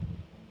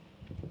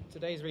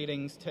Today's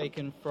reading's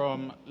taken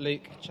from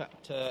Luke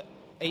chapter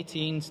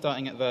 18,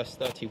 starting at verse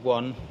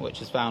 31,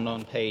 which is found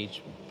on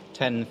page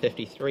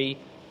 1053.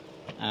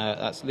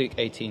 That's Luke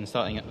 18,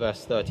 starting at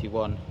verse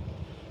 31,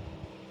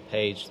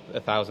 page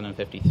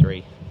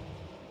 1053.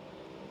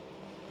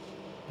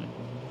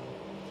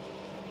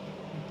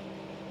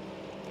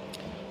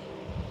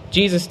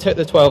 Jesus took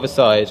the 12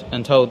 aside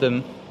and told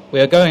them,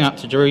 "We are going up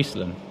to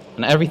Jerusalem,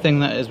 and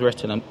everything that is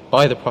written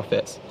by the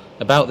prophets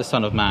about the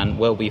Son of Man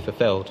will be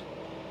fulfilled.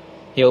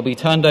 He will be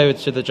turned over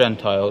to the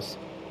Gentiles.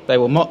 They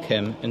will mock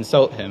him,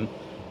 insult him,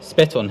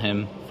 spit on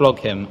him,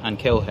 flog him, and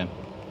kill him.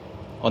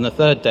 On the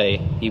third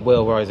day he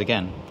will rise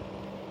again."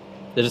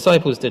 The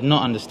disciples did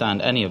not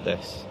understand any of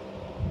this.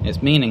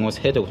 Its meaning was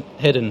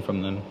hidden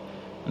from them,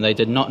 and they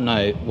did not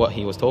know what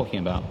he was talking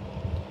about.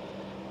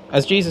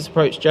 As Jesus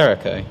approached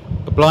Jericho,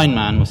 a blind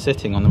man was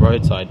sitting on the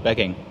roadside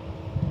begging.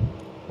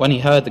 When he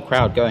heard the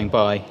crowd going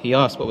by, he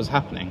asked what was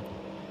happening.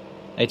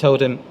 They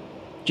told him,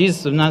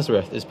 "Jesus of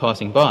Nazareth is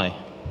passing by."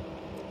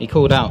 He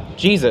called out,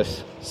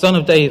 "Jesus, Son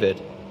of David,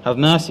 have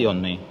mercy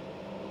on me."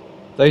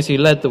 Those who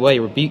led the way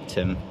rebuked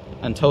him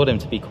and told him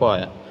to be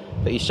quiet,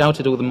 but he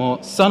shouted all the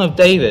more, "Son of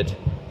David,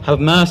 have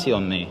mercy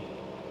on me."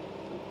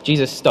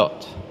 Jesus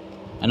stopped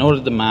and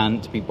ordered the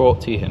man to be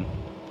brought to him.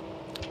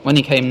 When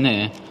he came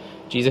near,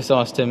 Jesus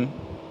asked him,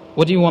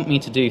 "What do you want me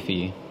to do for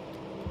you?"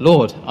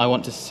 "Lord, I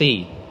want to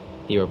see,"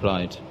 he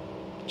replied.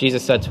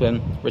 Jesus said to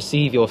him,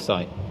 "Receive your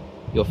sight.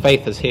 Your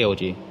faith has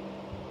healed you."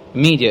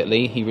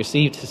 Immediately he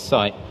received his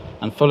sight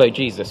and followed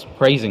Jesus,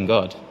 praising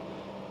God.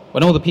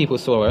 When all the people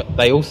saw it,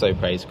 they also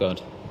praised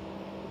God.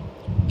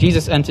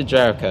 Jesus entered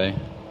Jericho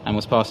and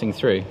was passing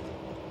through.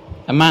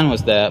 A man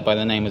was there by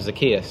the name of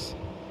Zacchaeus.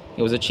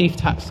 He was a chief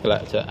tax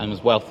collector and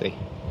was wealthy.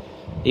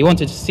 He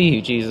wanted to see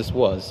who Jesus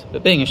was,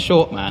 but being a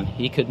short man,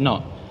 he could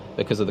not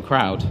because of the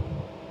crowd.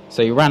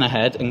 So he ran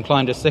ahead and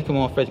climbed a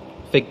sycamore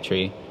fig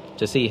tree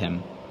to see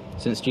him,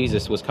 since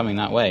Jesus was coming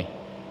that way.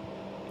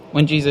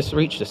 When Jesus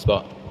reached the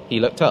spot,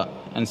 he looked up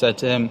and said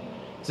to him,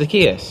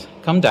 "Zacchaeus,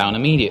 come down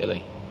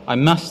immediately. I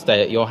must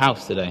stay at your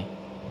house today."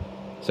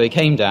 So he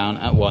came down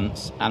at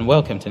once and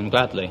welcomed him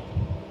gladly.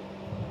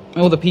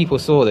 All the people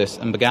saw this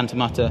and began to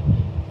mutter,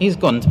 "He's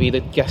gone to be the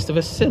guest of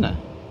a sinner."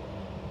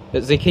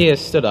 But Zacchaeus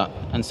stood up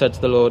and said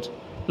to the Lord,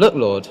 "Look,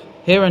 Lord,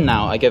 here and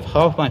now I give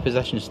half my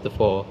possessions to the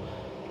poor,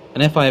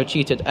 and if I have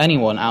cheated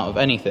anyone out of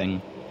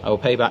anything, I will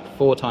pay back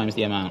 4 times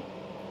the amount."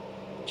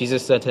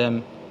 Jesus said to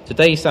him,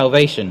 "Today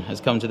salvation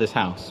has come to this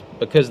house,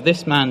 because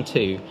this man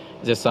too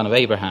is a son of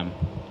Abraham.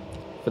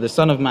 For the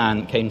Son of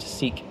Man came to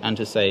seek and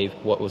to save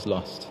what was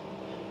lost."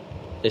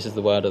 This is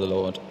the word of the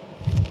Lord.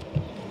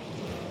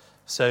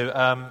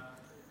 So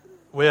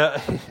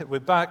we're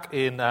back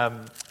in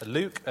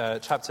Luke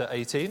chapter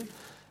 18.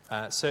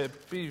 So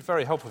it'd be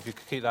very helpful if you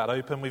could keep that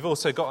open. We've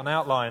also got an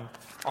outline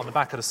on the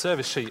back of the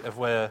service sheet of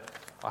where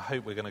I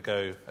hope we're going to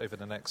go over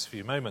the next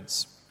few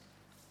moments.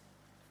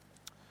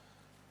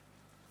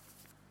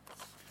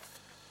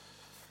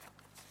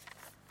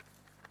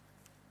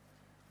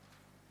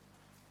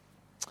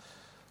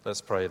 Let's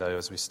pray, though,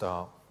 as we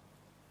start.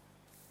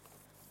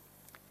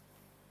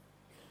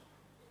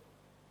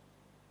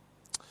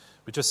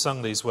 We just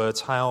sung these words,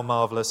 "How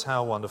marvellous,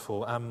 how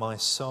wonderful, and my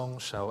song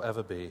shall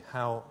ever be.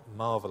 How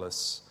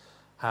marvellous,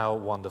 how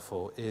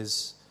wonderful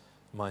is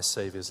my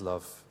Saviour's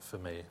love for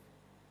me."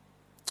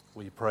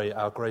 We pray,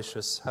 our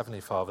gracious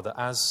Heavenly Father, that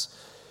as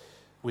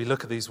we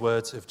look at these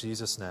words of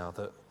Jesus now,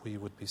 that we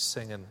would be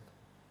singing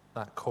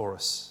that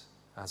chorus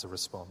as a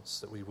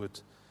response, that we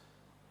would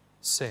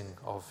sing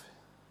of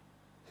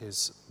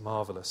his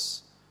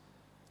marvellous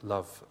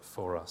love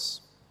for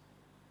us.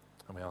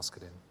 And we ask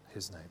it in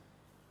his name.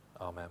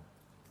 Amen.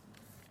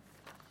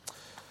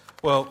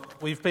 Well,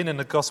 we've been in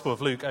the Gospel of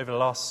Luke over the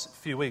last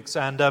few weeks,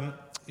 and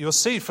you'll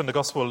see from the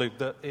Gospel of Luke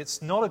that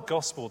it's not a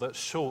gospel that's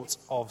short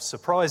of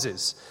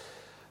surprises.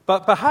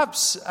 But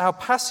perhaps our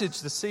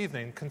passage this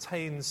evening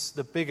contains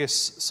the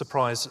biggest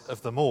surprise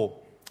of them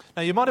all.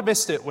 Now, you might have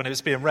missed it when it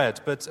was being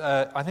read, but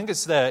I think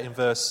it's there in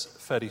verse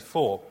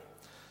 34.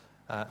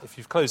 If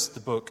you've closed the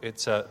book,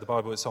 the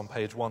Bible, it's on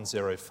page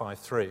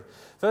 1053.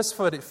 Verse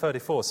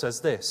 34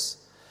 says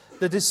this: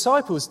 "The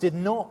disciples did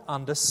not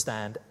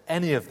understand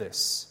any of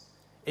this.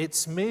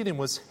 Its meaning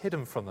was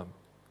hidden from them,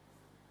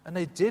 and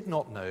they did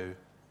not know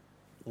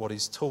what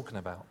he's talking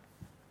about."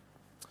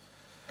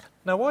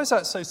 Now, why is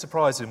that so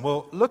surprising?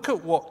 Well, look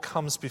at what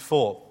comes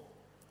before.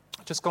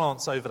 Just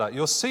glance over that.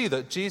 You'll see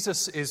that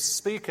Jesus is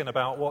speaking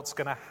about what's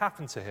going to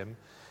happen to him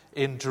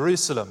in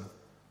Jerusalem.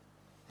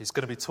 He's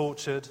going to be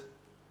tortured.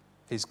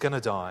 He's going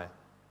to die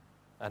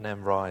and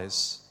then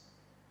rise.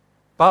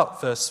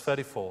 But, verse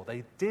 34,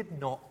 they did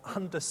not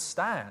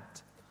understand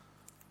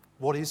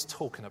what he's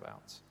talking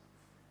about.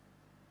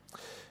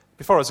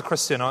 Before I was a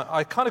Christian,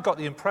 I kind of got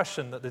the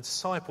impression that the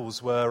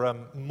disciples were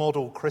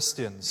model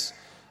Christians.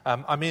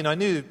 I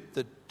knew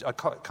that I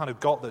kind of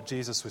got that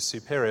Jesus was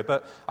superior,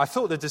 but I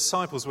thought the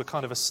disciples were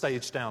kind of a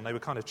stage down. They were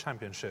kind of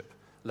championship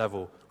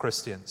level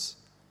Christians.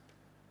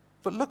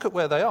 But look at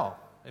where they are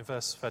in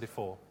verse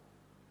 34.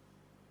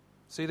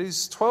 See,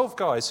 these 12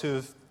 guys who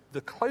have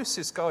the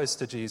closest guys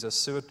to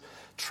Jesus, who had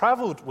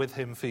traveled with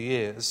him for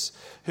years,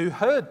 who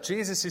heard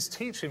Jesus'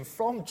 teaching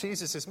from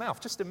Jesus'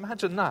 mouth. Just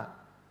imagine that.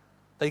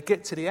 They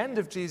get to the end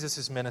of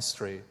Jesus'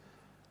 ministry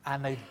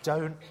and they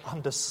don't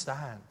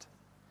understand.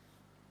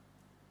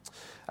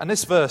 And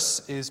this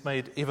verse is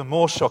made even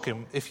more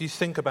shocking if you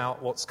think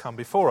about what's come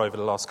before over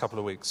the last couple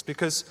of weeks,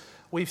 because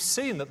we've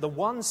seen that the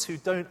ones who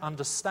don't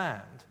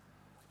understand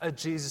are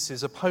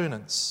Jesus'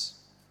 opponents,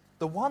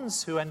 the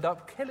ones who end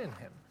up killing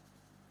him.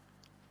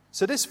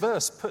 So this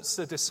verse puts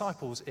the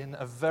disciples in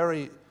a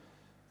very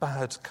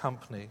bad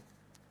company,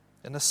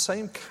 in the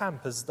same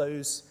camp as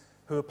those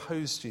who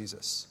oppose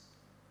Jesus.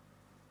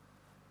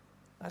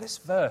 Now this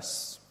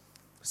verse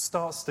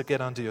starts to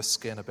get under your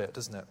skin a bit,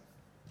 doesn't it?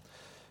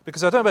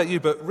 Because I don't know about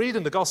you, but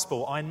reading the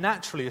gospel, I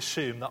naturally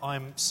assume that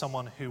I'm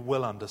someone who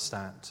will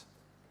understand.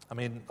 I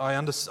mean, I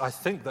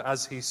think that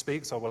as he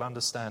speaks, I will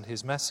understand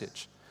his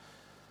message.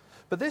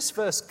 But this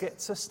verse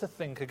gets us to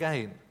think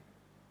again.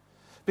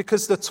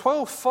 Because the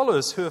 12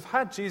 followers who have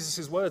had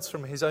Jesus' words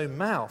from his own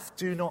mouth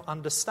do not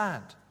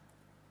understand.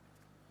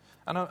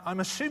 And I'm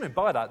assuming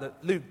by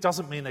that Luke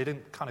doesn't mean they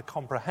didn't kind of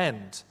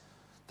comprehend.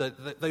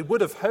 That they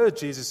would have heard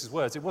Jesus'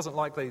 words. It wasn't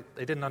like they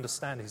didn't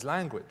understand his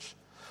language.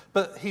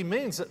 But he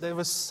means that there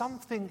was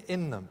something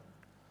in them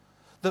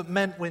that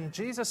meant when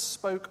Jesus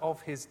spoke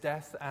of his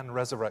death and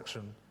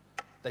resurrection,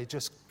 they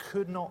just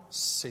could not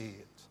see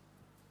it.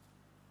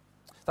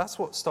 That's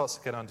what starts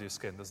to get under your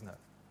skin, doesn't it?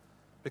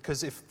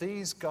 Because if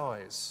these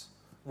guys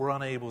were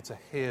unable to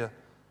hear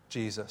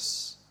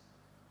Jesus,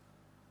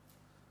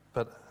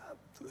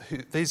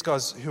 these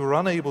guys who were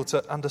unable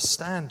to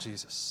understand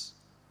Jesus,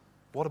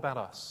 what about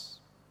us?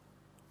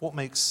 What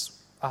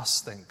makes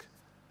us think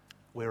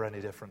we're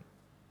any different?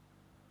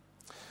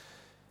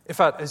 In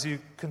fact, as you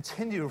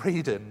continue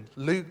reading,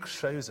 Luke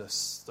shows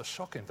us the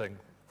shocking thing,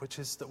 which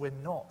is that we're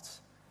not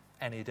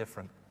any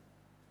different.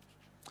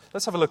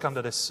 Let's have a look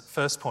under this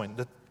first point,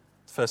 the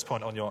first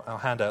point on our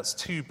handouts.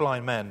 2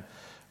 blind men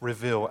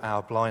reveal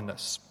our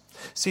blindness.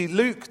 See,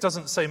 Luke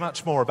doesn't say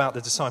much more about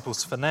the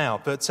disciples for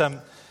now, but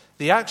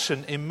the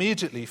action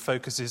immediately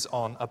focuses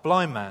on a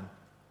blind man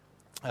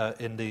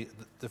in the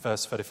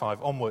verse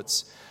 35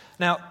 onwards.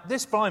 Now,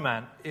 this blind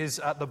man is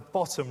at the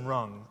bottom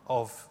rung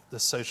of the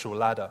social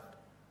ladder.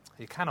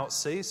 He cannot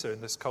see, so in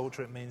this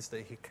culture it means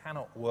that he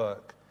cannot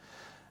work.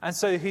 And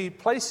so he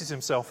places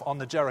himself on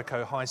the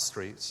Jericho high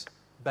street,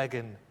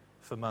 begging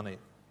for money.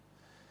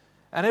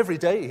 And every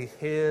day he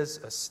hears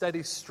a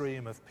steady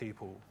stream of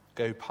people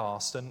go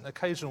past, and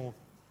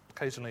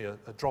occasionally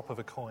a drop of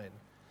a coin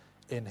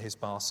in his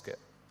basket.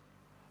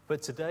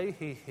 But today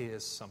he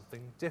hears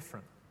something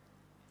different.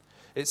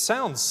 It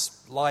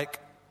sounds like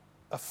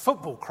a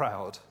football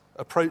crowd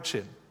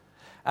approaching.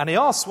 And he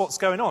asks what's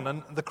going on,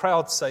 and the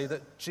crowd say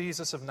that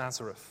Jesus of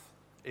Nazareth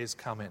is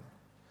coming.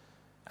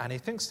 And he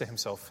thinks to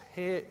himself,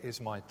 here is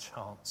my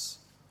chance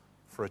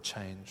for a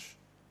change.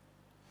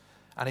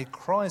 And he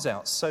cries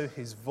out so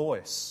his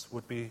voice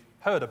would be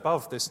heard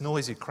above this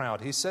noisy crowd.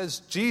 He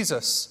says,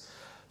 Jesus,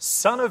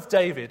 Son of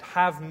David,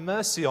 have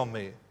mercy on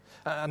me.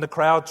 And the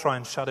crowd try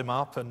and shut him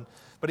up,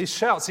 but he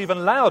shouts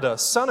even louder,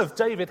 Son of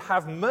David,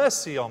 have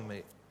mercy on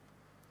me.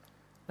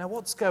 Now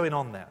what's going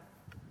on there?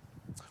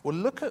 Well,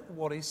 look at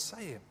what he's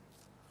saying.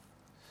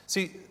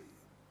 See,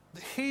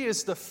 he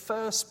is the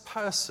first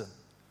person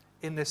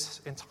in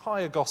this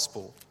entire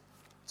gospel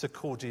to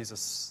call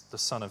Jesus the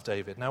Son of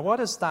David. Now, why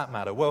does that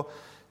matter? Well,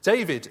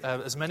 David,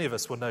 as many of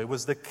us will know,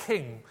 was the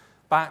king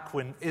back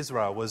when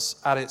Israel was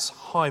at its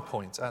high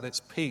point, at its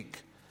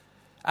peak.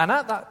 And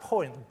at that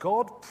point,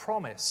 God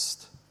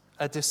promised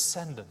a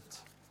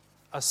descendant,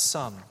 a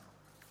son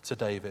to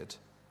David.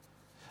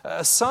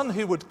 A son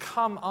who would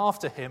come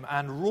after him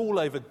and rule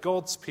over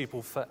God's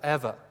people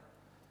forever.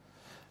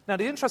 Now,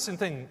 the interesting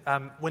thing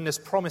when this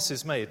promise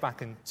is made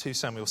back in 2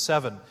 Samuel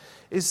 7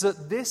 is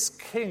that this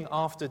king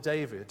after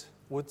David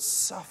would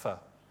suffer.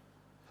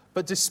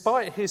 But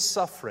despite his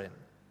suffering,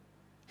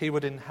 he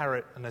would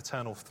inherit an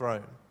eternal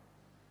throne.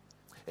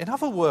 In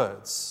other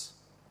words,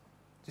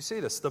 do you see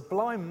this? The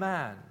blind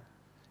man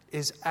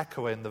is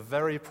echoing the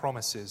very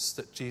promises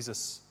that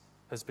Jesus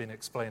has been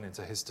explaining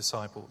to his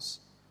disciples.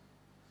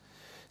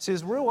 See,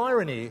 there's real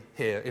irony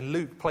here in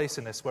Luke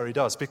placing this where he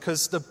does,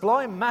 because the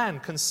blind man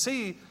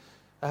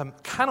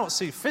cannot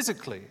see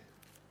physically,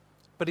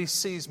 but he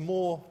sees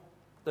more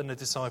than the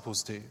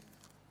disciples do.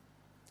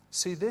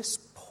 See, this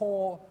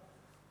poor,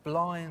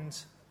 blind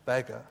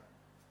beggar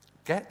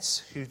gets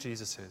who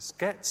Jesus is,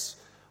 gets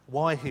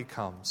why he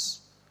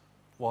comes,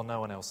 while no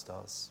one else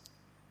does.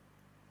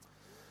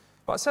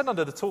 But I said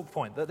under the talk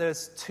point that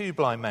there's 2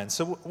 blind men.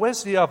 So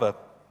where's the other?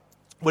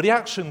 Well, the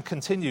action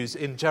continues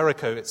in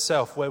Jericho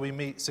itself, where we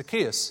meet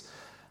Zacchaeus.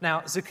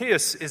 Now,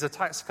 Zacchaeus is a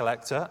tax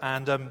collector,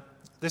 and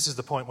this is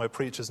the point where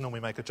preachers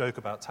normally make a joke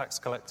about tax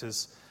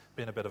collectors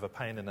being a bit of a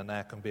pain in the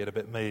neck and being a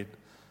bit mean.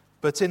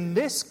 But in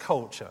this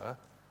culture,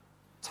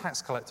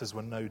 tax collectors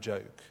were no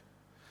joke.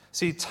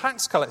 See,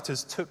 tax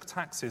collectors took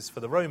taxes for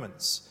the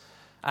Romans,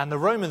 and the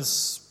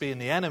Romans, being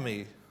the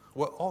enemy,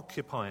 were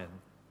occupying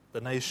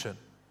the nation.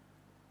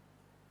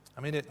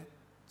 I mean, it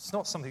It's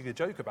not something you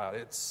joke about.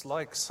 It's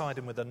like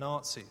siding with the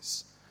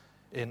Nazis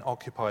in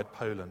occupied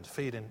Poland,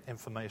 feeding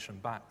information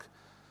back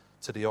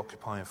to the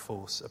occupying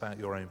force about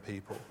your own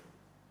people.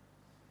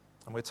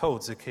 And we're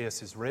told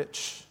Zacchaeus is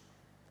rich,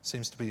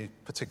 seems to be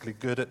particularly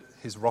good at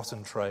his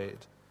rotten trade.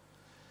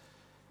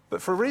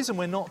 But for a reason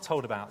we're not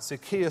told about,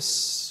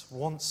 Zacchaeus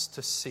wants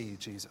to see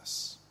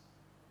Jesus.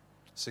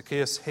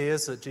 Zacchaeus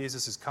hears that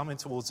Jesus is coming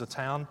towards the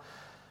town,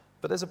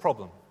 but there's a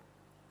problem.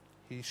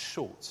 He's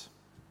short,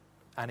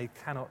 and he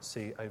cannot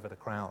see over the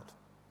crowd.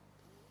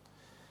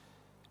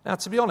 Now,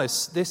 to be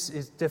honest, this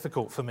is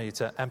difficult for me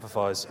to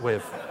empathize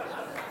with.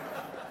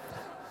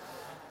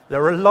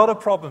 There are a lot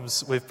of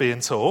problems with being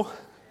tall,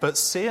 but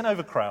seeing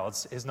over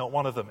crowds is not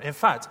one of them. In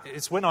fact,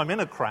 it's when I'm in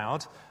a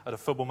crowd at a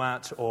football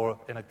match or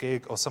in a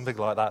gig or something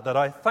like that that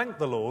I thank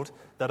the Lord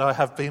that I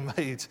have been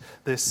made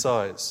this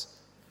size.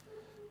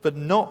 But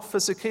not for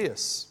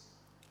Zacchaeus.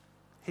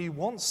 He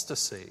wants to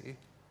see,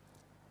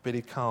 but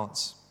he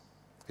can't.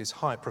 His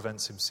height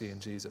prevents him seeing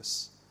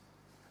Jesus.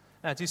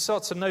 Now, do you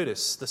start to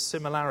notice the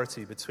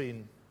similarity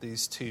between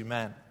these two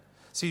men?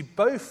 See,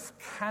 both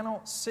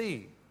cannot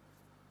see.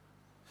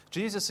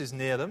 Jesus is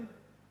near them,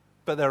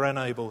 but they're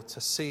unable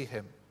to see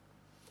him.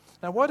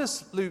 Now, why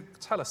does Luke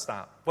tell us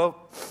that? Well,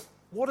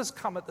 what has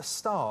come at the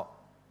start?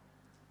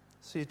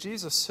 See,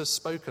 Jesus has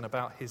spoken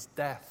about his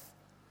death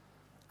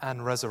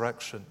and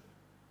resurrection,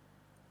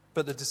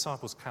 but the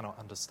disciples cannot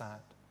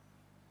understand.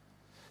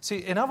 See,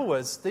 in other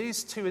words,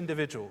 these two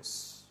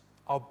individuals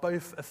are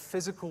both a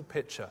physical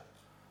picture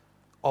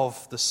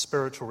of the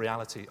spiritual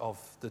reality of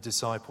the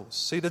disciples.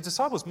 See, the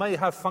disciples may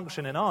have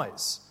functioning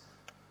eyes.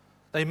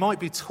 They might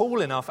be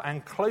tall enough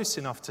and close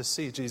enough to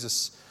see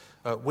Jesus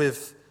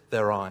with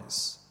their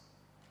eyes.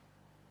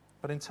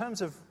 But in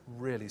terms of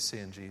really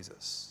seeing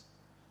Jesus,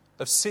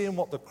 of seeing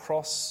what the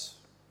cross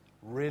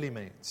really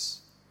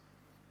means,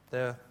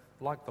 they're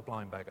like the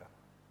blind beggar.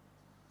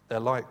 They're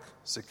like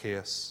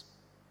Zacchaeus.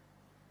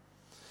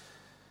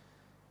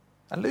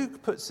 And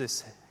Luke puts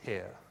this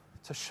here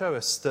to show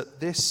us that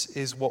this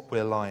is what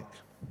we're like.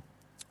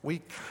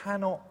 We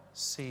cannot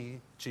see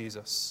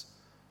Jesus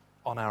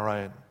on our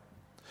own.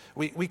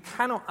 We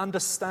cannot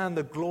understand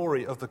the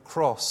glory of the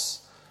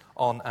cross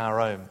on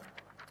our own.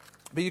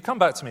 But you come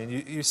back to me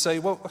and you say,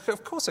 well,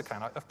 of course I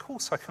can. Of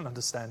course I can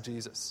understand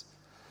Jesus.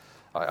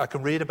 I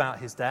can read about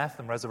his death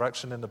and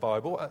resurrection in the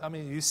Bible. I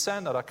mean, you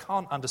saying that I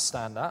can't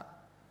understand that?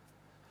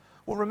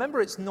 Well,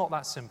 remember, it's not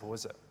that simple,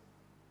 is it?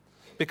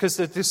 Because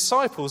the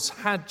disciples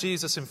had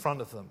Jesus in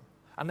front of them,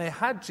 and they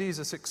had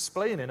Jesus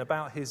explaining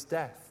about his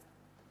death,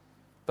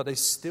 but they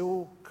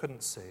still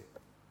couldn't see.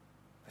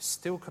 They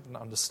still couldn't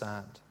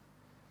understand.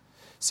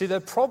 See,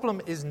 their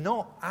problem is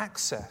not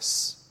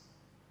access.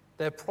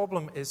 Their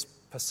problem is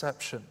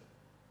perception.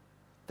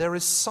 There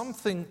is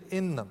something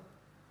in them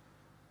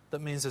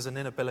that means there's an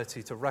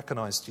inability to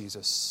recognize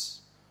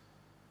Jesus.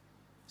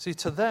 See,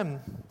 to them,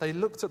 they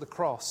looked at the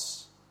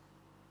cross,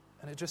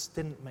 and it just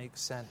didn't make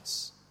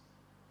sense.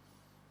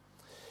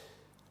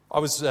 I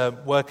was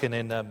working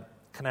in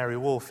Canary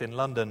Wharf in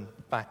London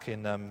back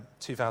in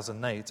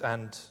 2008,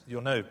 and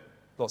you'll know,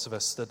 lots of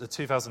us, that the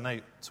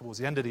 2008, towards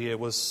the end of the year,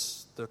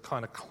 was the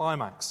kind of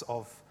climax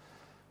of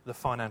the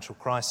financial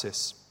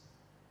crisis.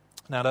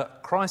 Now,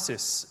 that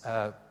crisis,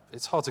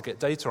 it's hard to get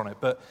data on it,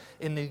 but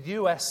in the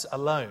US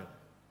alone,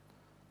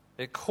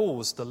 it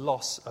caused the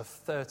loss of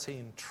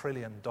 $13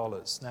 trillion.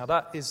 Now,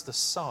 that is the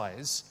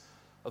size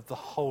of the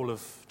whole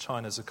of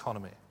China's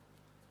economy,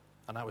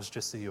 and that was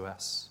just the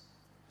US.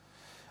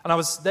 And I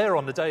was there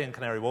on the day in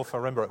Canary Wharf, I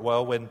remember it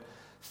well, when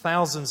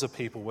thousands of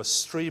people were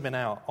streaming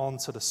out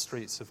onto the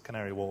streets of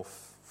Canary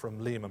Wharf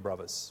from Lehman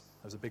Brothers.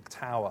 There was a big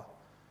tower,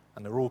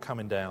 and they were all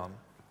coming down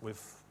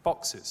with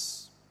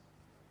boxes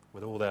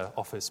with all their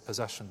office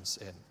possessions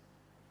in.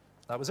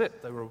 That was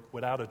it. They were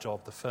without a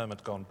job. The firm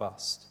had gone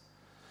bust.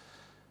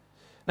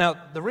 Now,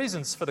 the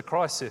reasons for the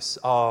crisis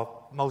are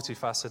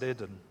multifaceted,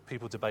 and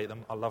people debate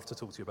them. I'd love to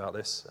talk to you about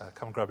this.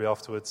 Come and grab me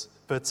afterwards.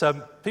 But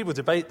people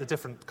debate the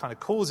different kind of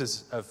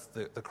causes of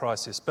the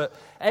crisis. But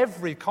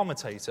every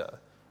commentator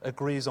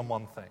agrees on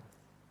one thing,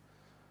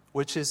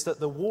 which is that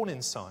the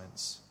warning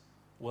signs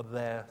were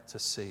there to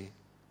see.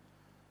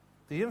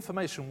 The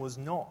information was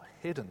not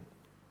hidden.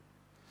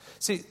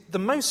 See, the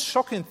most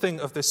shocking thing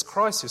of this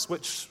crisis,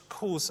 which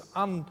caused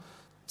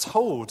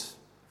untold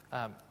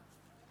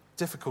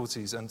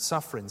difficulties and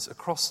sufferings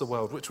across the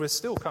world, which we're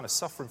still kind of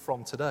suffering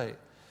from today,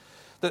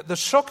 the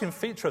shocking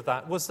feature of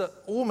that was that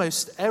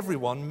almost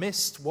everyone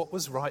missed what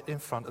was right in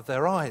front of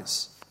their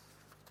eyes.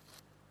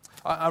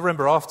 I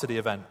remember after the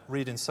event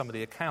reading some of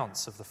the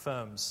accounts of the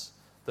firms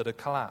that had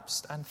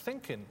collapsed and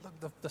thinking,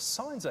 look, the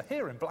signs are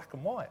here in black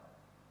and white.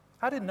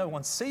 How did no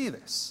one see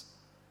this?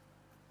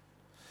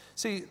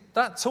 See,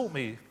 that taught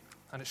me,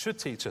 and it should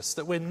teach us,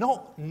 that we're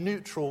not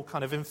neutral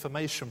kind of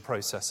information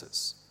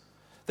processors.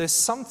 There's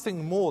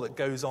something more that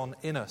goes on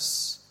in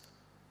us.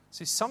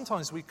 See,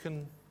 sometimes we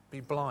can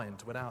be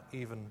blind without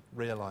even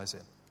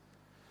realizing,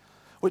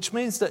 which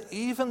means that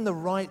even the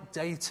right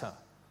data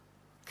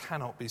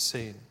cannot be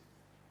seen.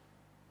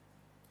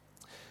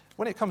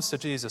 when it comes to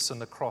Jesus and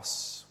the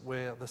cross,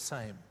 we're the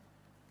same.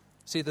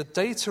 See, the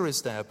data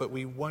is there, but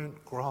we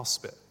won't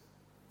grasp it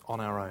on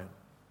our own.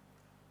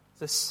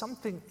 There's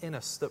something in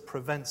us that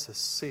prevents us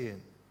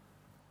seeing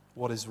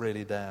what is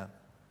really there.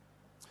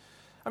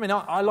 I mean,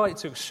 I like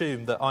to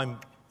assume that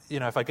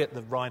if I get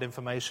the right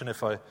information,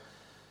 if I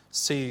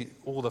see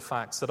all the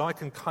facts, that I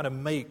can kind of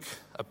make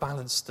a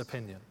balanced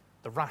opinion,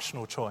 the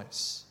rational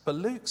choice. But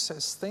Luke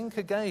says, think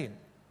again.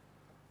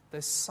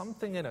 There's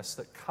something in us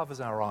that covers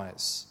our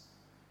eyes,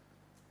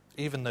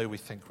 even though we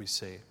think we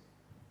see.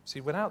 See,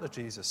 without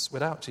Jesus,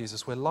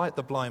 we're like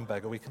the blind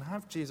beggar. We can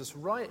have Jesus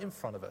right in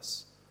front of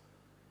us,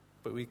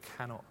 but we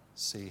cannot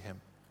see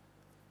him.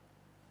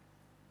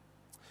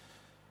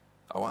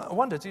 I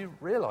wonder, do you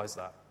realize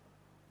that?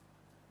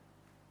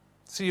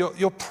 See,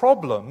 your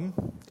problem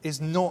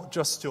is not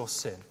just your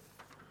sin,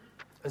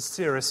 as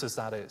serious as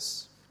that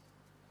is.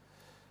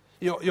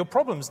 Your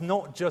problem is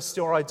not just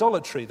your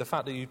idolatry, the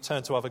fact that you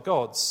turn to other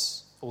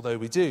gods, although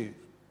we do.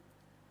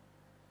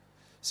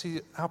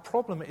 See, our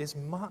problem is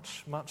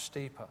much, much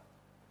deeper.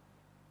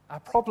 Our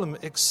problem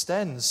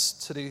extends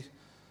to the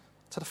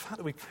fact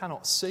that we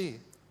cannot see.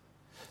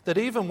 That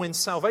even when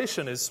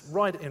salvation is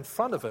right in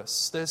front of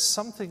us, there's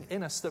something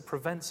in us that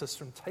prevents us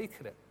from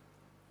taking it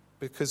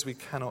because we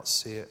cannot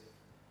see it.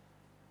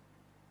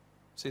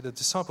 See, the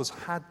disciples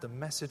had the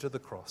message of the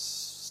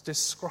cross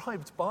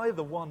described by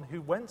the one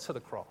who went to the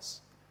cross,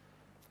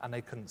 and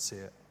they couldn't see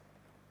it.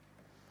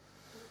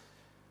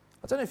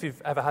 I don't know if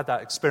you've ever had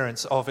that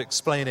experience of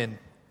explaining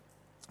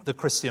the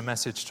Christian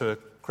message to a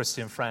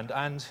Christian friend,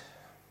 and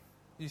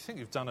you think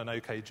you've done an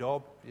okay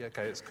job. Yeah,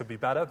 okay, it could be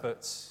better,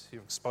 but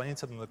you've explained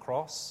to them the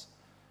cross.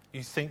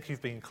 You think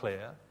you've been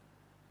clear,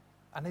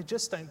 and they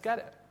just don't get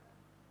it.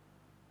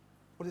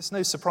 Well, it's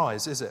no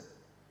surprise, is it?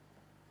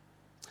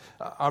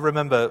 I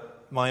remember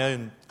my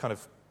own kind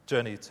of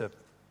journey to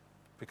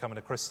becoming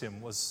a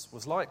Christian was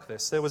like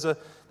this. There was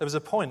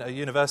a point at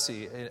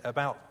university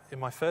in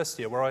my first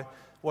year where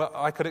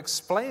I could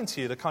explain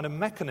to you the kind of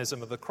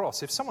mechanism of the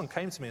cross. If someone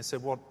came to me and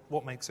said,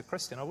 what makes a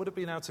Christian? I would have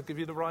been able to give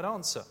you the right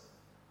answer.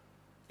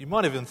 You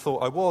might have even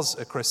thought I was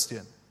a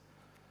Christian.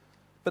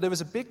 But there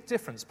was a big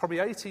difference, probably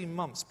 18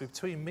 months,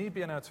 between me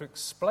being able to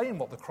explain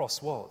what the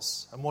cross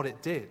was and what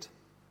it did.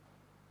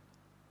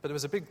 But there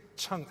was a big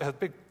chunk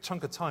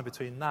of time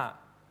between that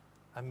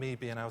and me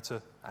being able to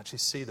actually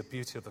see the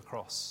beauty of the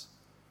cross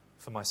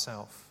for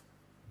myself.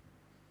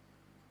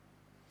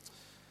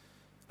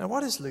 Now,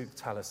 why does Luke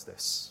tell us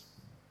this?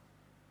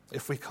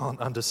 If we can't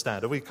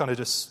understand, are we kind of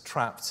just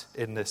trapped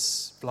in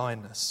this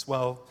blindness?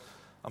 Well,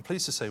 I'm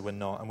pleased to say we're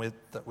not, and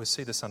we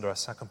see this under our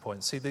second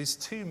point. See, these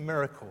two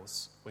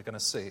miracles we're going to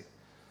see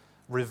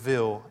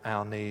reveal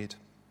our need.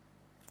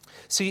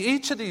 See,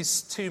 each of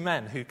these two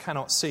men who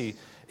cannot see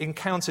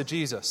encounter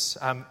Jesus.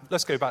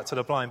 Let's go back to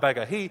the blind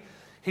beggar.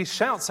 He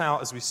shouts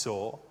out, as we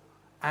saw,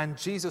 and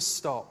Jesus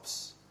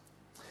stops.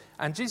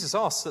 And Jesus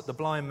asks that the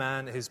blind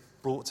man is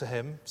brought to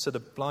him, so the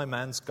blind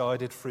man's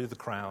guided through the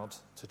crowd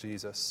to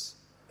Jesus.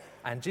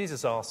 And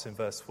Jesus asks in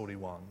verse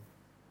 41,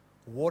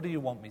 "What do you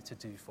want me to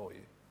do for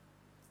you?"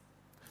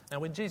 Now,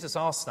 when Jesus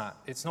asks that,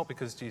 it's not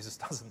because Jesus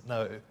doesn't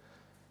know.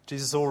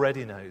 Jesus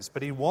already knows,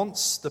 but he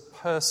wants the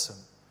person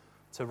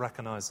to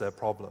recognize their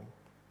problem.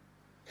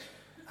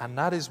 And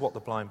that is what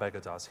the blind beggar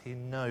does. He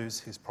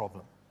knows his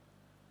problem.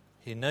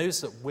 He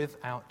knows that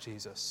without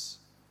Jesus,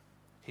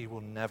 he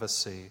will never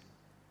see.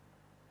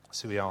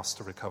 So he asks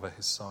to recover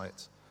his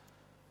sight.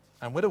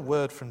 And with a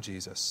word from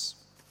Jesus,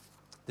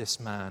 this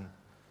man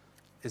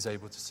is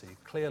able to see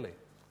clearly.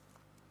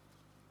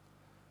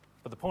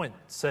 But the point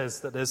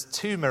says that there's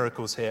two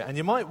miracles here. And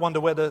you might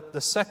wonder where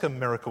the second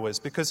miracle is,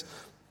 because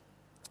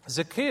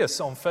Zacchaeus,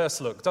 on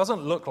first look,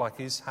 doesn't look like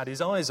he's had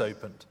his eyes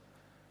opened.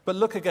 But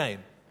look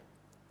again.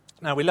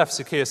 Now, we left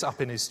Zacchaeus up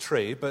in his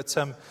tree, but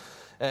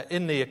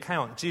in the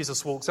account,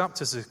 Jesus walks up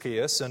to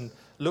Zacchaeus and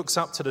looks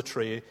up to the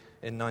tree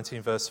in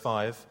 19 verse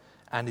 5,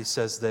 and he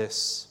says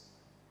this,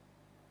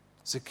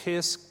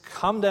 "Zacchaeus,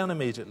 come down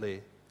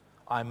immediately.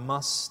 I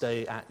must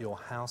stay at your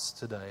house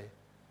today."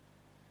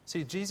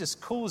 See, Jesus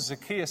calls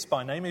Zacchaeus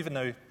by name, even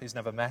though he's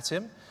never met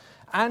him,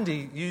 and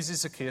he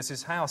uses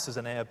Zacchaeus' house as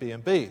an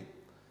Airbnb.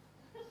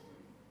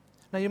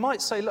 Now, you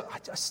might say, look,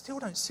 I still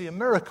don't see a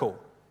miracle.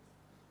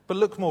 But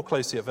look more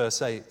closely at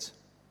verse 8.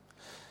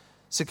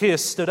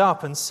 Zacchaeus stood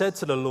up and said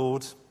to the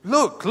Lord,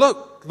 Look,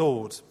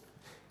 Lord,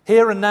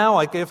 here and now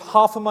I give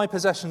half of my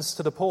possessions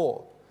to the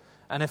poor,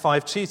 and if I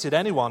have cheated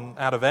anyone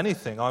out of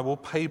anything, I will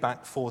pay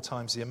back 4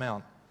 times the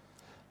amount."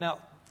 Now,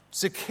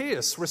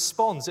 Zacchaeus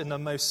responds in the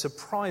most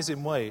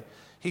surprising way.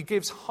 He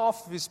gives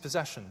half of his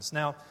possessions.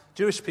 Now,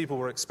 Jewish people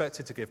were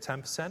expected to give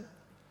 10%.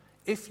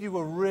 If you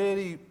were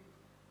really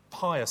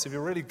pious, if you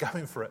were really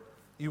going for it,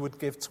 you would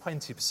give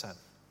 20%.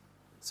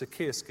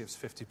 Zacchaeus gives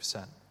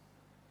 50%.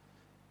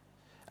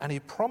 And he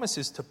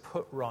promises to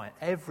put right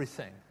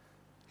everything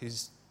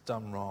he's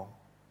done wrong.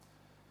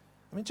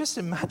 I mean, just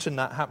imagine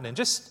that happening.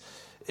 Just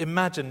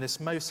imagine this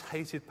most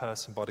hated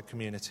person by the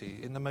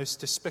community in the most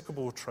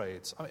despicable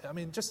trades. I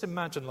mean, just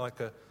imagine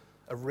like a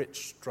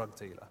rich drug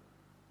dealer.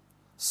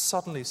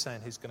 suddenly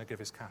saying he's going to give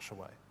his cash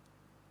away.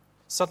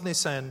 Suddenly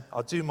saying,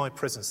 I'll do my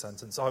prison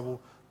sentence. I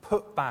will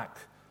put back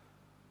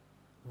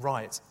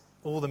right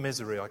all the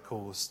misery I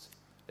caused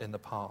in the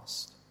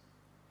past.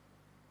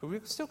 But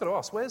we've still got to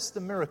ask, where's the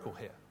miracle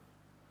here?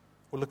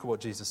 Well, look at what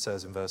Jesus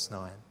says in verse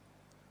 9.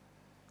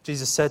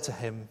 Jesus said to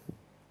him,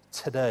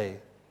 today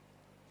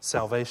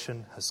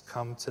salvation has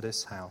come to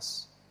this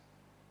house.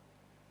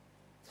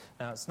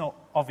 Now, it's not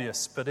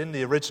obvious, but in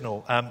the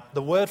original,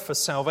 the word for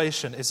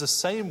salvation is the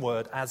same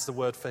word as the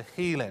word for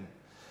healing.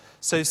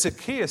 So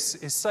Zacchaeus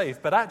is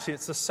saved, but actually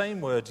it's the same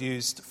word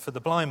used for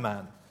the blind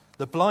man.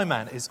 The blind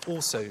man is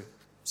also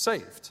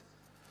saved.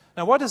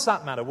 Now, why does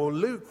that matter? Well,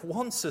 Luke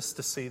wants us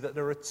to see that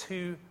there are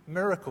two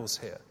miracles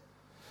here.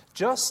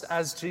 Just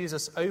as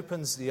Jesus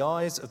opens the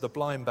eyes of the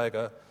blind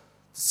beggar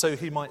so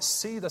he might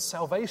see the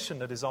salvation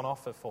that is on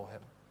offer for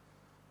him,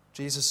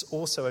 Jesus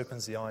also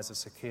opens the eyes of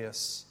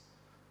Zacchaeus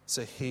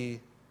so he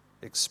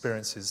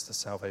experiences the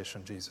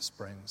salvation Jesus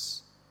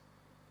brings.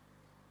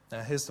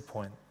 Now, here's the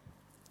point.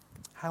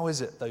 How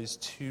is it those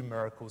two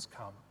miracles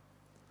come?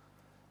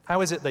 How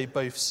is it they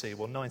both see?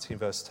 Well, 19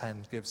 verse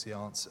 10 gives the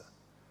answer.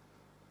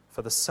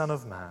 For the Son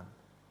of Man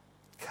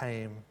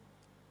came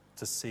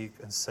to seek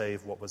and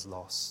save what was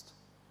lost.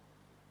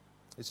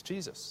 It's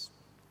Jesus.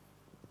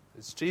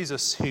 It's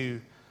Jesus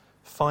who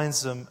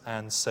finds them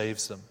and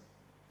saves them.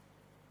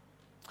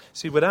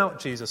 See, without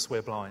Jesus,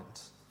 we're blind.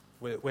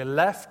 We're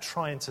left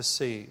trying to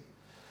see.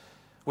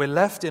 We're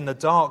left in the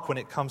dark when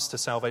it comes to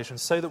salvation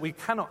so that we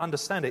cannot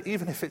understand it,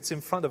 even if it's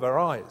in front of our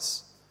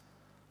eyes.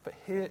 But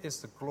here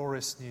is the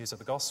glorious news of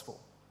the gospel.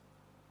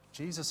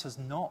 Jesus has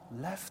not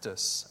left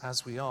us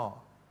as we are.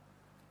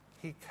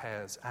 He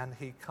cares, and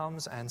he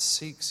comes and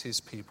seeks his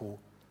people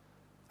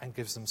and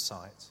gives them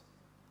sight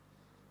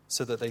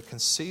so that they can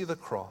see the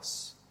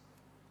cross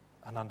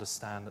and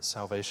understand that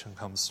salvation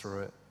comes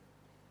through it.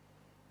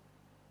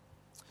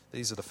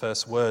 These are the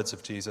first words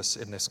of Jesus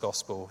in this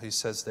gospel. He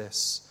says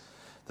this,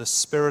 "The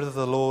Spirit of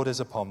the Lord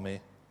is upon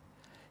me.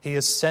 He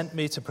has sent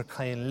me to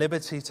proclaim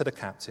liberty to the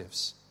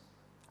captives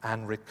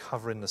and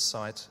recovering the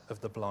sight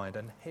of the blind."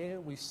 And here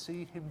we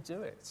see him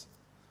do it.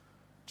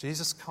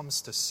 Jesus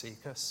comes to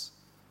seek us,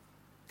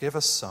 give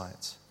us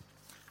sight,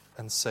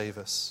 and save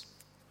us.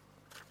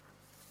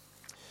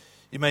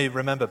 You may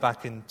remember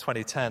back in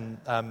 2010,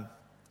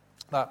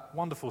 that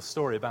wonderful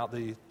story about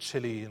the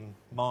Chilean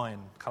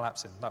mine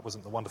collapsing. That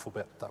wasn't the wonderful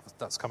bit,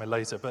 that's coming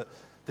later. But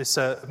this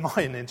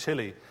mine in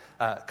Chile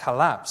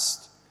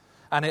collapsed,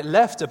 and it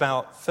left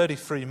about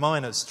 33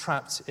 miners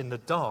trapped in the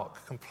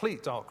dark,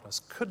 complete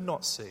darkness, could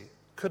not see,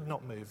 could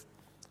not move,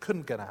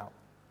 couldn't get out.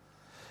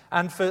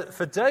 And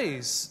for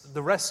days,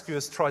 the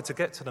rescuers tried to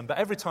get to them, but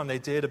every time they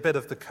did, a bit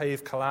of the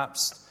cave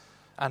collapsed,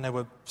 and there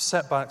were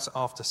setbacks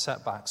after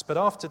setbacks. But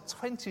after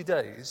 20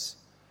 days,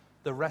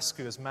 the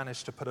rescuers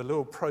managed to put a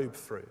little probe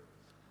through,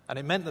 and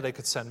it meant that they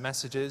could send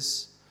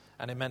messages,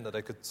 and it meant that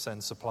they could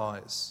send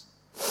supplies.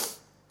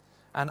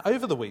 And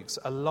over the weeks,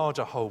 a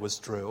larger hole was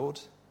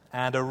drilled,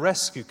 and a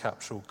rescue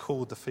capsule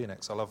called the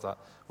Phoenix, I love that,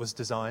 was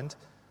designed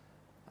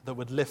that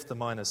would lift the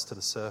miners to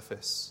the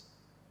surface.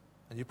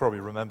 And you probably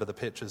remember the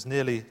pictures.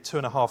 Nearly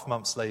 2.5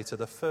 months later,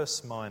 the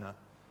first miner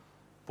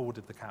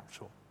boarded the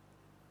capsule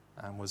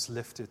and was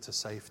lifted to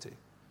safety.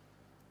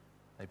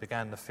 They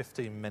began the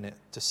 15-minute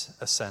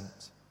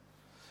ascent.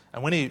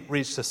 And when he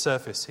reached the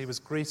surface, he was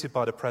greeted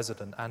by the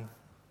president, and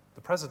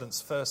the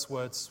president's first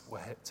words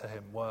to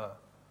him were,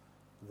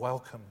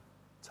 "Welcome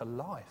to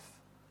life."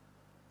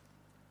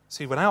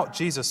 See, without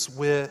Jesus,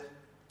 we're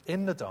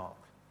in the dark,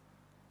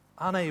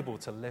 unable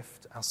to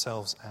lift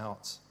ourselves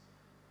out,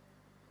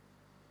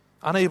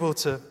 unable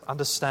to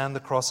understand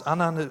the cross,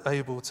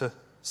 unable to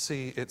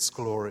see its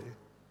glory.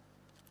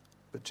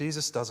 But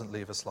Jesus doesn't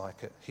leave us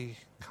like it. He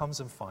comes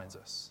and finds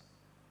us,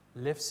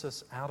 lifts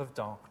us out of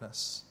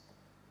darkness,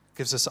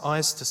 gives us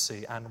eyes to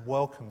see, and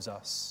welcomes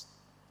us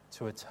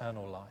to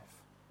eternal life.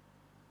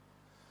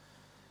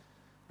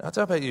 Now, I don't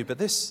know about you, but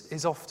this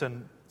is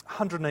often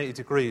 180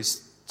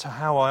 degrees to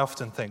how I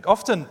often think.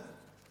 Often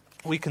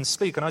we can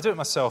speak, and I do it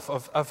myself,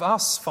 of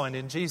us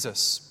finding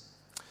Jesus.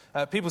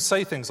 People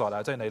say things like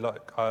that, don't they?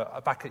 Like,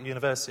 back at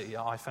university,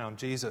 I found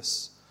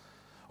Jesus.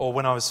 Or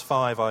when I was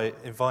 5, I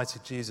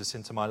invited Jesus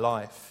into my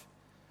life.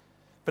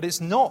 But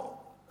it's not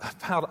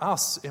about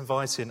us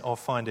inviting or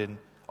finding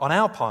on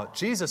our part.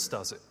 Jesus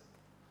does it.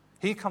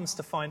 He comes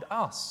to find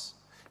us.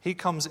 He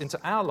comes into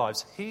our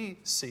lives. He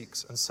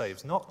seeks and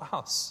saves, not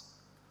us.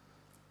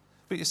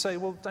 But you say,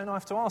 well, don't I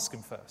have to ask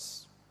him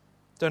first?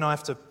 Don't I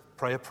have to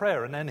pray a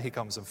prayer and then he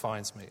comes and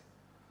finds me?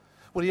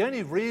 Well, the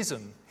only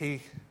reason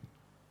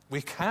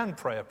we can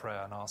pray a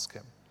prayer and ask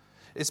him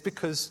is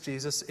because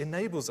Jesus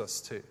enables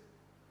us to.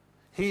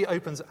 He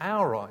opens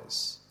our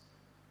eyes.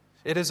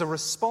 It is a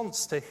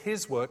response to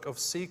his work of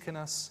seeking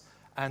us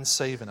and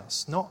saving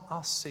us, not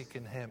us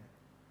seeking him.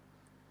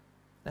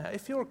 Now,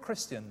 if you're a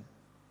Christian,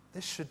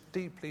 this should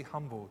deeply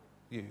humble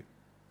you.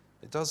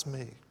 It does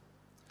me.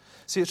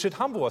 See, it should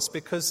humble us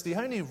because the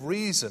only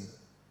reason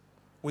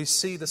we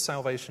see the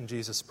salvation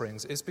Jesus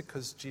brings is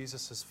because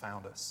Jesus has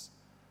found us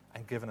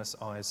and given us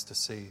eyes to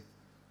see.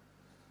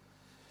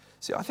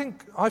 See, I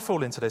think I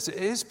fall into this. It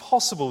is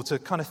possible to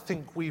kind of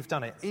think we've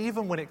done it,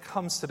 even when it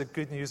comes to the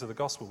good news of the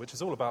gospel, which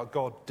is all about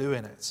God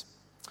doing it.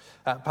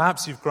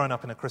 Perhaps you've grown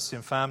up in a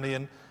Christian family,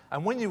 and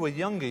when you were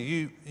younger,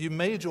 you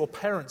made your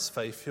parents'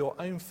 faith your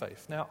own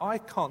faith. Now, I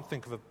can't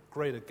think of a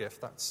greater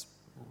gift. That's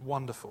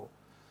wonderful.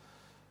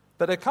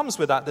 But it comes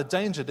with that the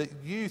danger that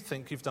you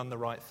think you've done the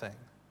right thing.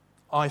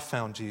 I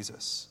found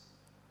Jesus.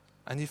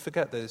 And you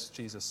forget that it's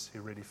Jesus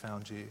who really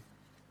found you.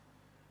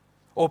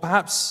 Or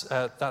perhaps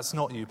that's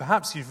not you.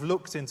 Perhaps you've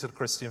looked into the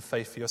Christian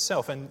faith for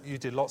yourself and you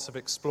did lots of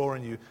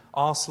exploring, you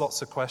asked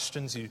lots of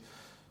questions,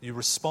 you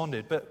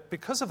responded. But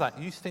because of that,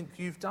 you think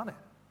you've done it.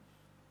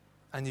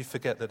 And you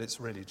forget that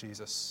it's really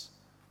Jesus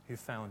who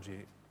found you.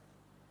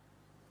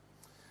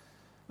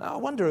 Now, I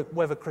wonder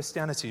whether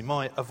Christianity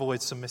might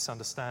avoid some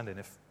misunderstanding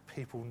if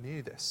people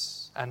knew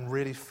this and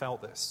really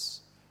felt this.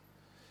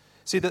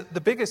 See,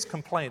 the biggest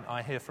complaint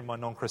I hear from my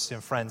non-Christian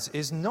friends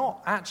is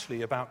not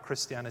actually about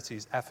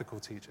Christianity's ethical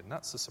teaching.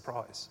 That's a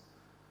surprise.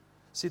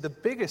 See, the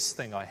biggest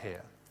thing I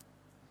hear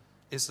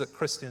is that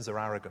Christians are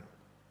arrogant,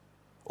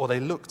 or they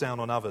look down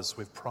on others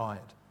with pride.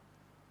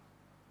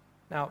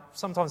 Now,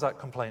 sometimes that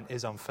complaint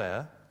is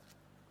unfair,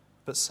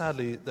 but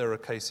sadly there are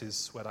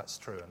cases where that's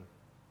true, and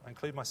I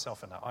include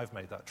myself in that. I've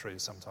made that true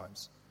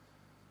sometimes.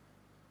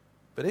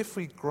 But if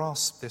we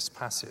grasp this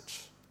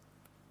passage,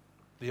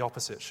 the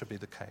opposite should be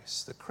the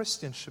case. The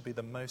Christians should be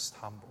the most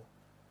humble,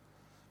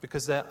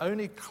 because their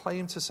only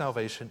claim to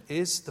salvation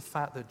is the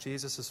fact that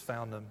Jesus has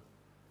found them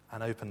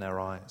and opened their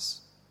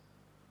eyes.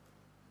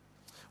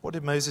 What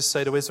did Moses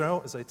say to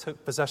Israel as they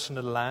took possession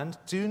of the land?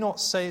 Do not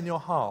say in your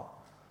heart,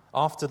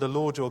 after the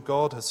Lord your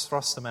God has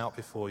thrust them out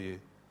before you,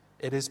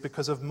 it is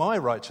because of my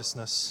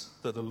righteousness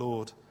that the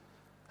Lord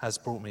has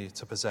brought me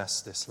to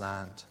possess this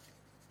land.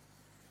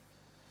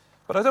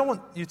 But I don't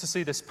want you to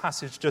see this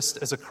passage just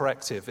as a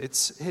corrective.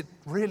 It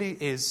really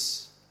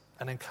is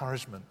an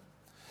encouragement,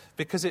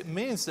 because it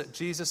means that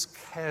Jesus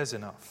cares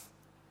enough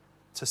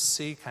to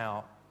seek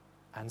out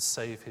and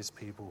save his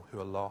people who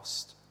are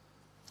lost.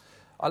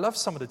 I love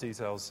some of the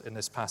details in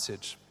this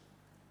passage,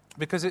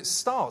 because it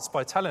starts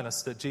by telling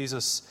us that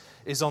Jesus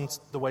is on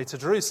the way to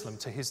Jerusalem,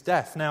 to his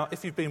death. Now,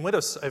 if you've been with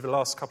us over the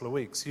last couple of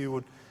weeks,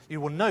 you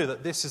will know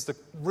that this is the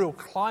real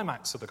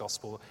climax of the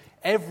gospel.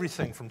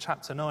 Everything from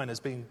chapter 9 has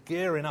been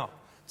gearing up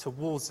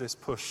towards this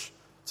push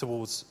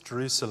towards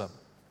Jerusalem.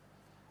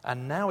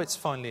 And now it's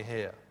finally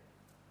here.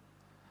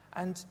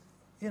 And,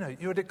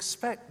 you would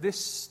expect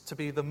this to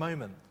be the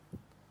moment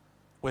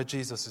where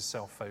Jesus is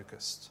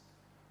self-focused,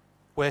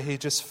 where he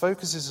just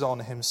focuses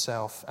on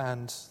himself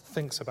and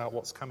thinks about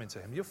what's coming to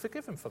him. You'll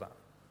forgive him for that,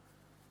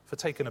 for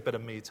taking a bit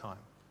of me time.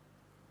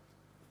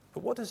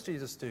 But what does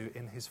Jesus do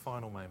in his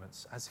final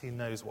moments as he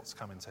knows what's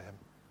coming to him?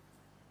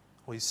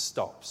 Well, he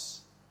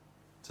stops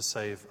to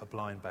save a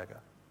blind beggar.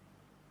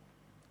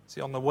 See,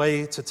 on the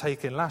way to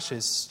take in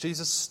lashes,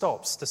 Jesus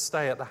stops to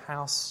stay at the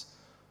house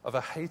of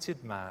a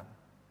hated man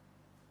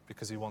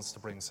because he wants to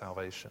bring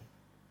salvation.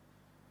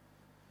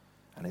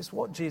 And it's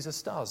what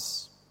Jesus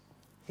does.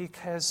 He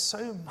cares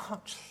so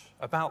much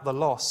about the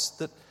lost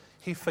that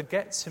he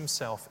forgets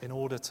himself in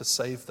order to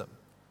save them.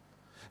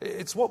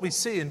 It's what we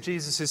see in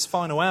Jesus'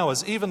 final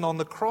hours, even on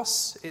the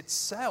cross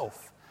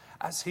itself,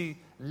 as he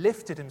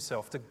lifted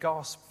himself to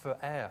gasp for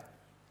air.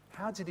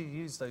 How did he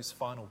use those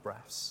final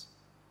breaths?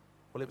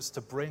 Well, it was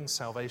to bring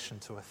salvation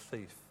to a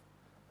thief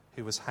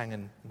who was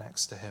hanging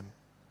next to him.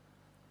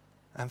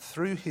 And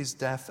through his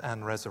death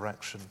and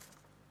resurrection,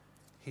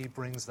 he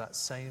brings that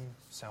same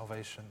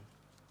salvation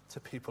to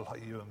people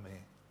like you and me.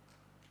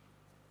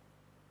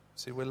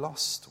 See, we're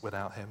lost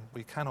without him.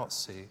 We cannot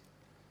see.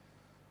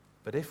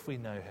 But if we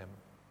know him,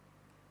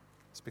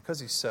 it's because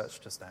he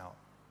searched us out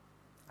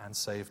and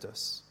saved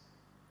us.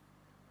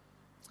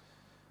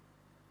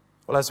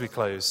 Well, as we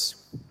close,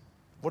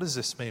 what does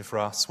this mean for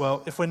us?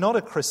 Well, if we're not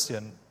a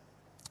Christian,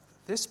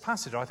 this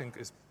passage, I think,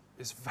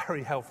 is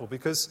very helpful,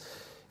 because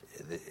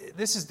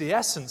this is the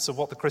essence of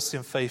what the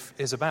Christian faith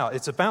is about.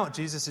 It's about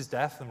Jesus'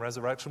 death and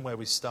resurrection, where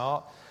we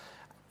start,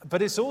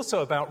 but it's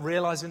also about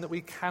realizing that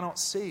we cannot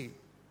see,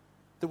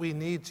 that we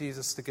need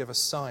Jesus to give us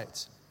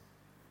sight.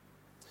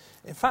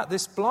 In fact,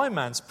 this blind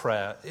man's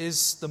prayer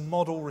is the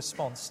model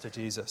response to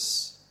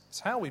Jesus.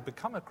 It's how we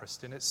become a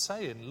Christian. It's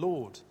saying,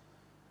 Lord,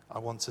 I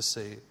want to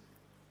see.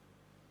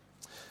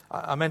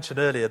 I mentioned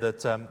earlier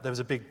that there was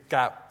a big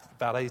gap,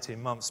 about 18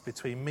 months,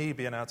 between me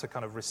being able to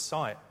kind of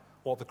recite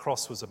what the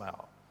cross was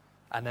about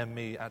and then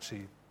me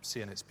actually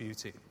seeing its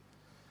beauty.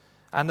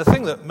 And the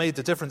thing that made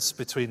the difference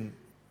between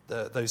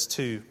those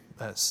two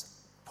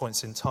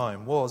points in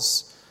time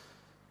was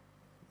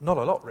not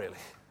a lot, really.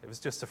 It was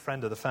just a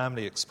friend of the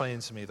family explaining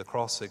to me the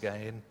cross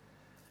again,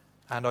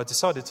 and I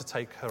decided to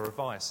take her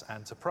advice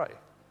and to pray.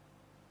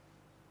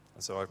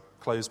 And so I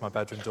closed my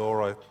bedroom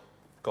door, I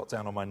got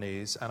down on my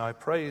knees, and I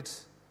prayed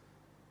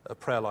a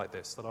prayer like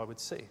this, that I would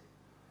see.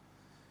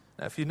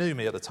 Now, if you knew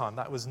me at the time,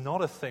 that was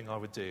not a thing I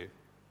would do.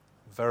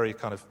 Very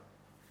kind of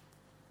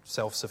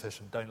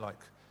self-sufficient, don't like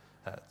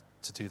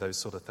to do those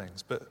sort of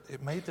things. But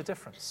it made the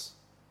difference.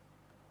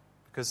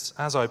 Because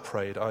as I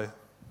prayed, I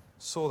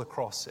saw the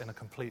cross in a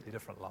completely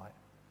different light.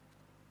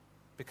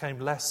 It became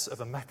less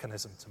of a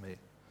mechanism to me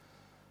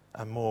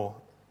and more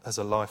as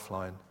a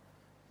lifeline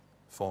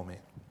for me.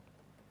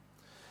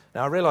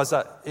 Now, I realize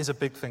that is a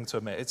big thing to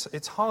admit.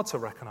 It's hard to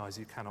recognize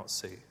you cannot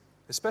see,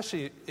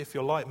 especially if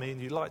you're like me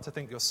and you like to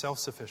think you're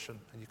self-sufficient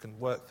and you can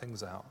work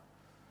things out.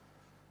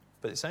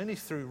 But it's only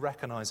through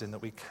recognizing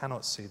that we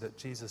cannot see that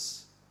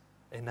Jesus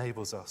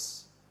enables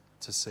us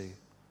to see.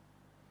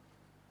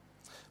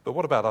 But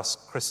what about us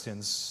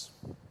Christians?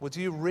 Would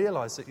you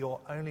realize that your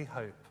only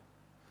hope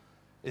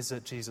is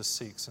that Jesus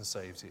seeks and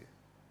saves you?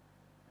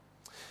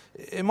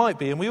 It might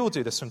be, and we all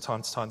do this from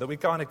time to time, that we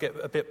kind of get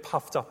a bit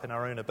puffed up in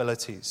our own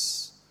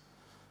abilities,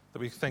 that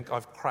we think,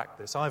 I've cracked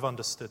this, I've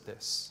understood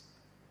this.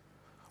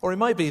 Or it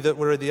might be that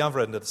we're at the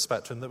other end of the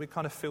spectrum, that we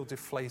kind of feel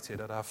deflated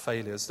at our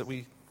failures, that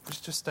we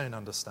just don't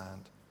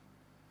understand.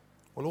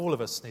 Well, all of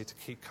us need to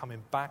keep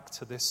coming back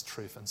to this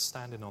truth and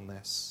standing on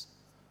this,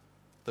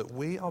 that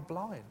we are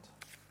blind,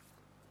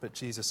 but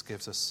Jesus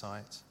gives us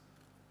sight.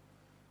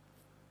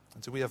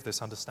 And do we have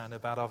this understanding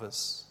about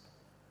others?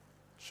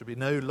 Should we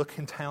know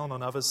looking down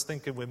on others,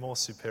 thinking we're more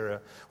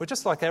superior? We're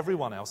just like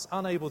everyone else,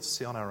 unable to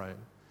see on our own.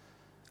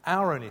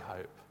 Our only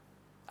hope,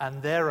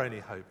 and their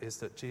only hope, is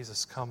that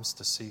Jesus comes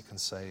to seek and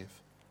save.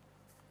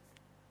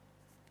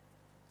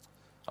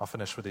 I'll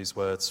finish with these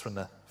words from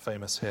the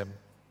famous hymn.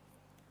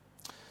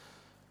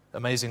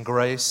 Amazing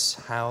grace,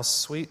 how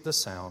sweet the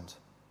sound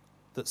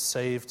that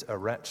saved a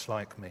wretch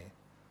like me.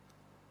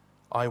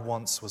 I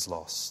once was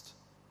lost,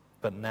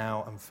 but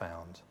now am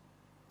found.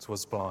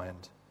 'Twas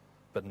blind,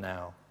 but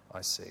now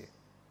I see.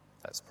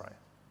 Let's pray.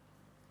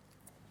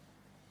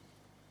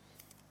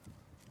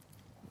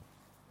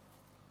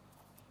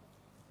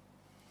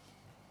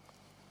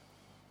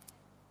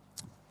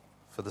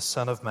 For the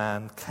Son of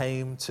Man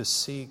came to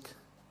seek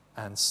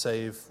and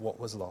save what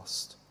was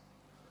lost.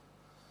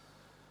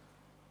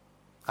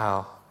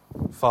 Our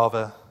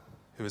Father,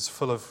 who is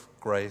full of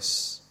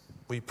grace,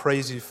 we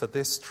praise you for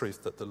this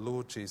truth, that the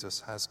Lord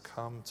Jesus has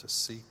come to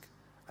seek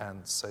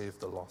and save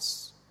the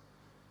lost.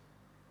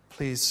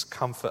 Please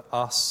comfort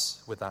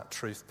us with that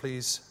truth.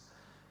 Please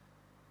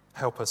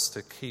help us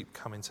to keep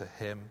coming to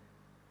him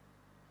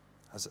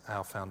as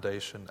our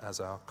foundation, as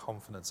our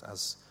confidence,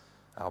 as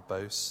our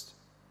boast.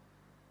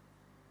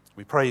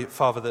 We pray,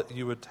 Father, that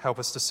you would help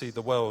us to see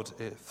the world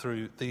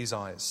through these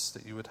eyes,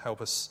 that you would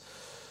help us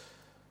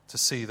to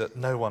see that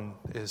no one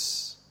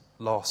is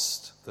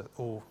lost, that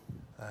all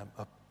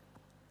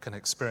can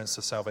experience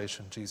the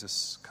salvation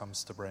Jesus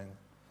comes to bring.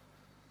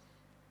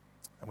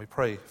 And we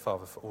pray,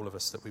 Father, for all of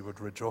us that we would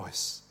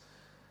rejoice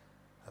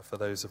for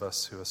those of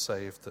us who are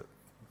saved, that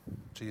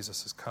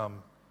Jesus has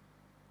come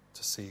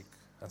to seek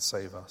and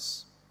save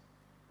us.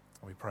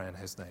 And we pray in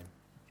his name.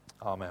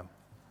 Amen.